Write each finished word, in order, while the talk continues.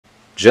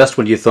Just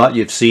when you thought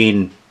you've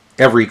seen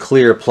every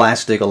clear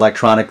plastic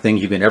electronic thing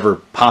you can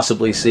ever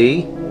possibly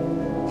see,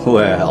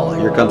 well,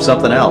 here comes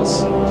something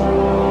else.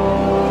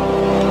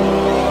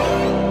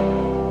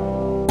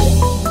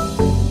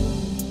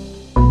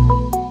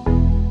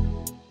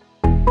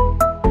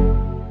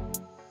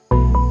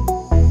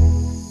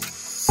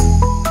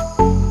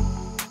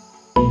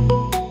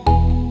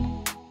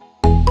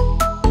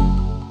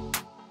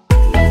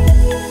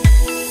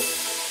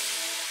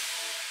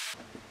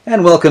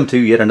 And welcome to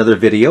yet another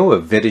video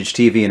of vintage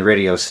TV and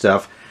radio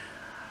stuff.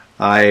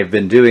 I've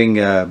been doing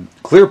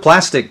clear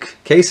plastic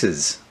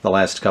cases the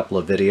last couple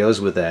of videos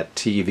with that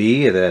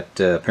TV that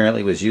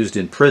apparently was used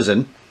in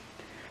prison.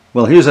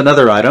 Well, here's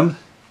another item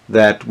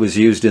that was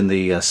used in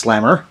the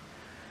slammer.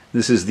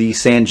 This is the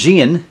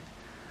Sangean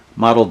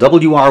model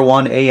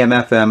WR1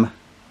 AM/FM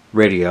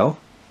radio.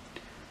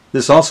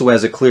 This also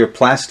has a clear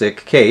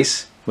plastic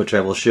case, which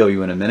I will show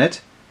you in a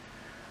minute.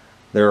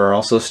 There are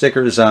also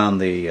stickers on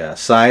the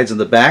sides and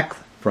the back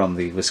from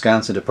the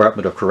Wisconsin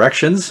Department of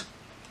Corrections.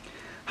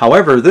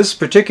 However, this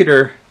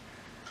particular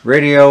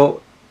radio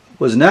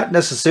was not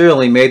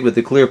necessarily made with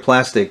the clear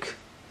plastic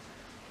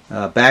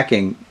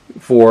backing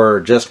for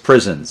just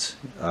prisons.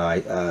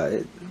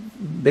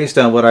 Based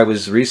on what I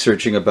was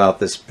researching about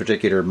this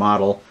particular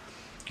model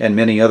and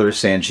many other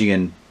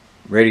Sangean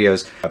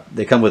radios,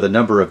 they come with a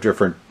number of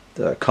different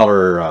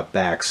color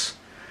backs.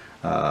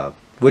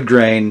 Wood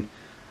grain,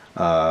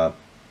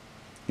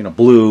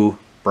 blue,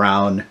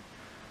 brown,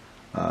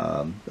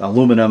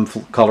 aluminum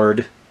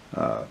colored,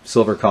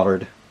 silver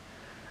colored,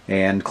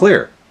 and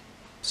clear.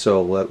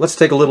 So let's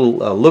take a little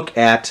look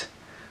at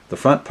the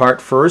front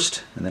part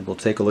first, and then we'll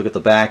take a look at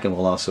the back, and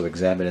we'll also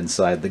examine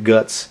inside the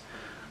guts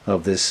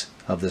of this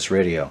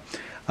radio.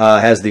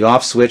 It has the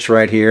off switch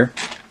right here.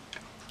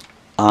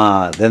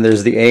 Then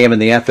there's the AM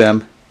and the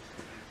FM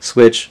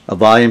switch, a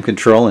volume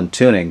control and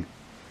tuning.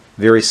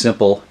 Very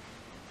simple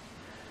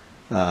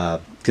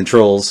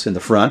controls in the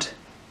front.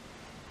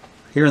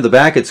 Here in the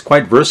back, it's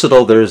quite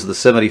versatile. There's the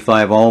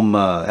 75 ohm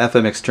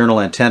FM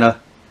external antenna,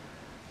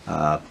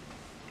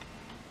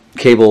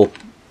 cable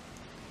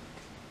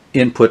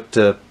input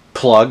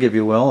plug, if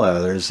you will.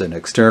 There's an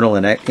external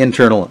and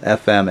internal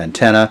FM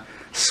antenna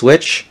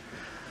switch.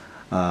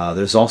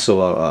 There's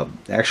also an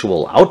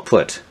actual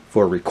output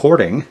for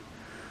recording,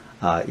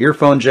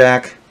 earphone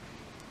jack,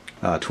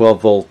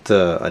 12 volt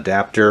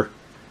adapter,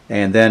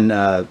 and then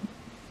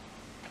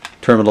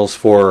terminals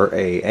for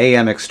a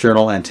AM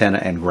external antenna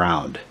and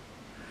ground.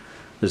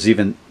 There's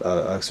even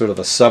a sort of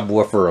a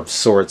subwoofer of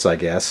sorts, I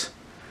guess,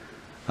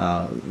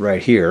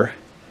 right here.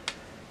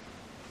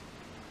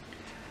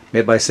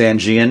 Made by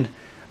Sangean,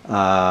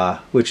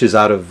 which is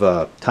out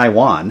of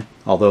Taiwan,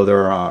 although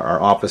there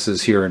are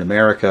offices here in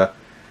America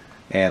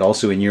and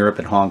also in Europe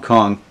and Hong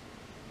Kong.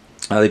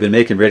 They've been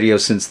making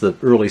radios since the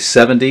early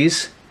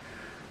 70s.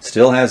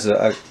 Still has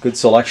a good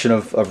selection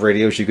of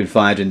radios you can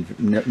find in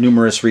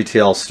numerous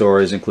retail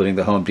stores, including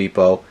the Home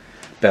Depot,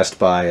 Best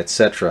Buy,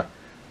 etc.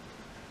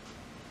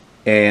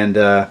 And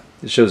it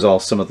shows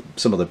all some of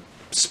the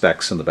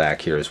specs in the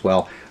back here as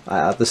well.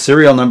 The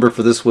serial number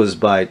for this was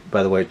by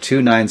the way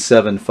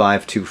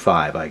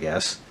 297525, I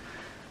guess.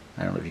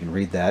 I don't know if you can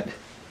read that,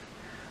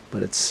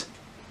 but it's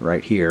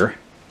right here.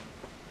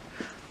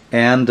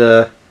 And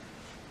the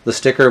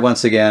sticker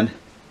once again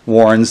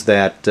warns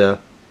that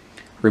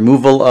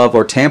removal of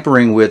or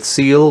tampering with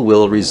seal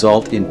will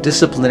result in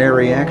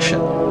disciplinary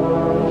action.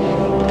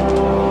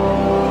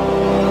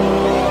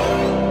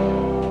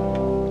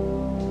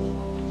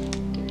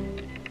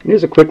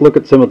 Here's a quick look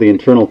at some of the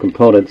internal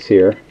components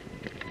here.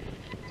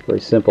 It's very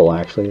simple,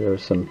 actually. There are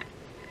some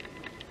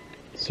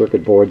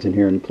circuit boards in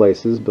here in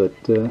places, but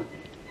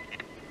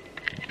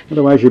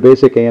otherwise your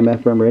basic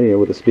AM/FM radio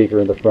with a speaker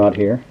in the front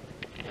here.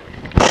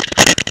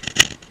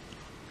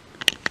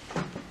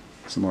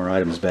 Some more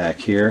items back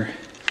here,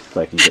 if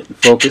I can get in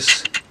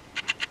focus.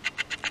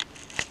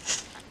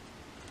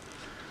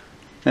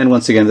 And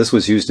once again, this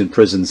was used in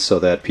prisons so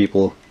that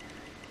people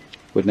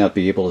would not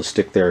be able to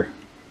stick their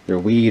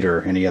weed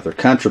or any other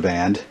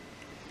contraband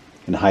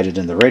and hide it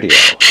in the radio.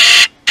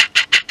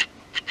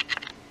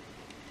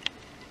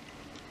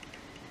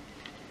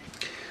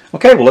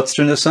 Okay, well, let's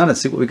turn this on and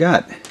see what we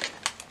got.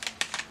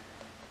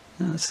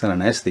 Oh, that's kind of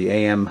nice. The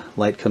AM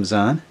light comes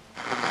on.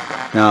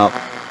 Now,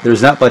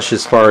 there's not much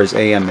as far as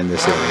AM in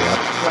this area.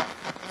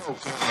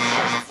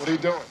 What are you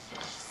doing?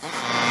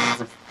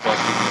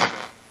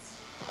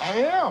 I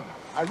am.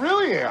 I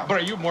really am. But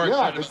are you more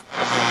excited?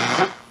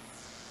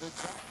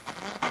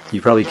 You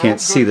probably can't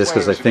see this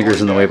because my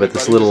finger's in the way, but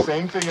this little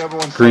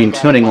green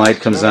tuning light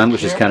comes on,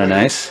 which is kind of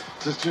nice.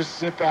 Just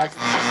sit back.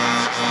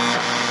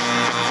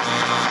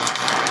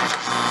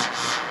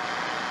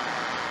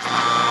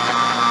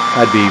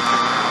 I'd be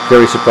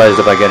very surprised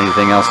if I get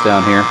anything else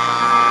down here.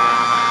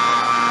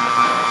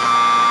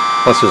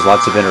 Plus there's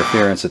lots of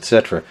interference,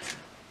 etc.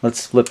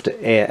 Let's flip to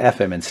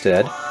FM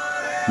instead.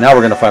 Now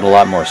we're going to find a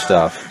lot more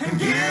stuff.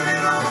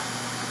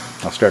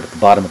 I'll start at the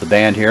bottom of the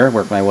band here,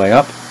 work my way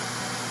up.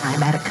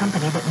 I'm at a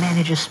company that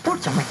manages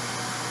sports arena.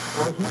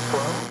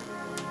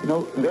 You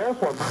know,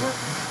 therefore,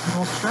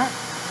 Full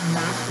stress,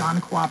 not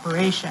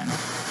non-cooperation.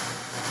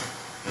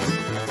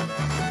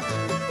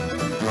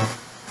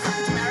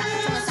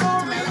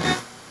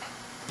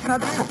 Can I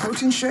have a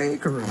protein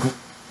shake or a...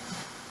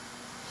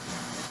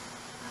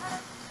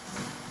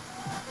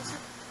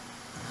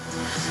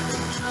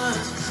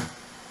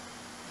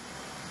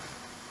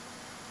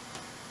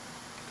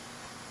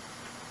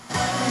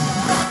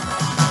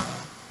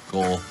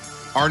 Goal.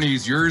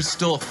 Arnie's yours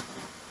still.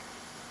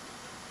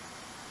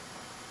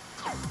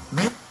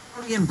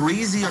 And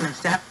breezy on their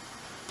staff.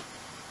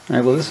 All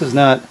right, well, this is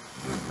not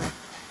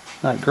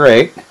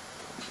great,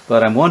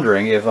 but I'm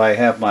wondering if I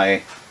have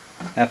my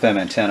FM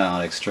antenna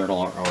on external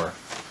or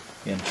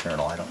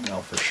internal. I don't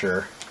know for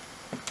sure.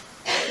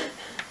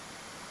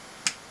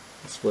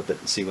 Let's flip it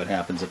and see what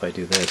happens if I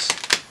do this.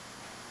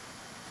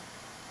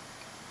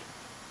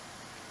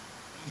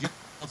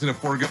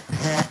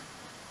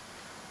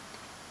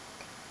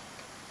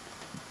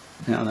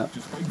 Now that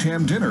Just baked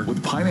ham dinner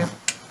with pineapple.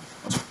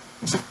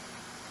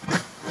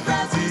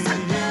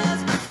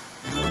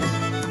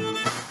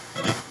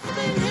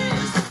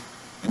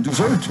 And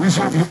dessert, we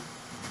serve you.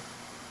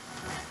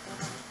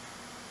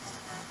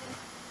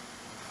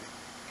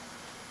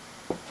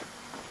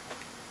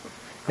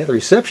 yeah, the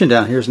reception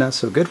down here is not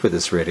so good for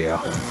this radio.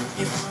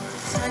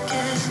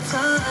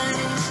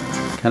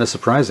 Kind of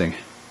surprising.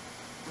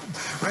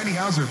 Randy,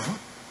 how's her? How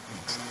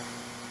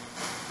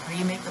do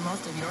you make the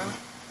most of your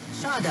life?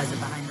 Shaw does it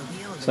behind the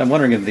wheel. So I'm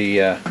wondering if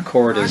the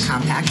cord is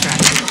Compact track.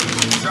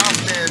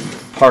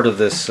 part of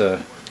this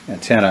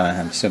antenna.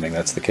 I'm assuming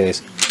that's the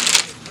case.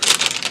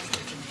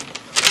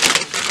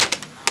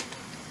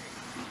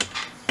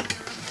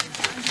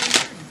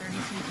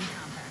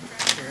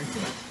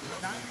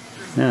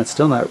 Yeah, it's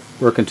still not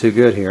working too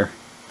good here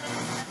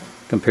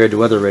compared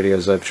to other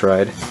radios I've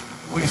tried.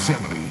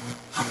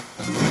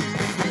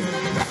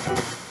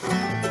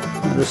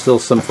 There's still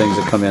some things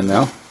that come in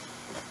though.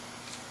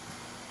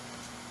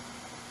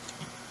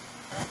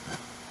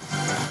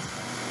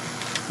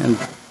 And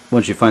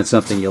once you find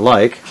something you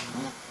like,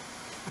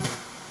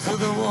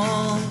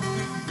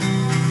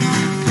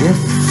 If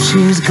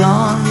she's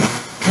gone,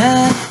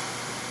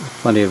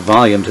 plenty of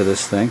volume to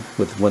this thing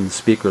with one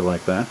speaker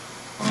like that.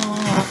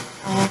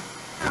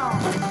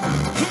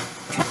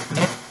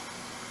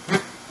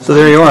 So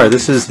there you are.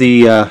 This is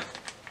the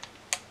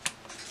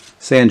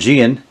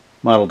Sangean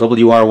model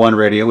WR1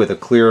 radio with a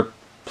clear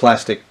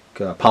plastic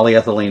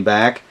polyethylene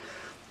back,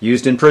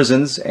 used in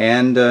prisons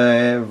and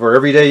for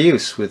everyday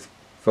use with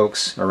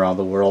folks around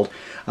the world.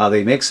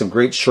 They make some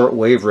great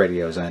shortwave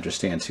radios, I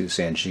understand, too,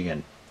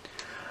 Sangean.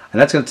 And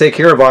that's going to take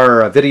care of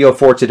our video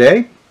for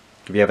today.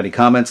 If you have any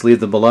comments, leave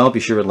them below. Be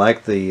sure to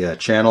like the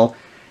channel,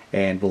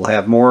 and we'll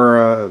have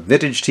more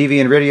vintage TV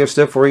and radio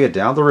stuff for you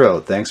down the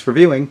road. Thanks for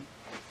viewing.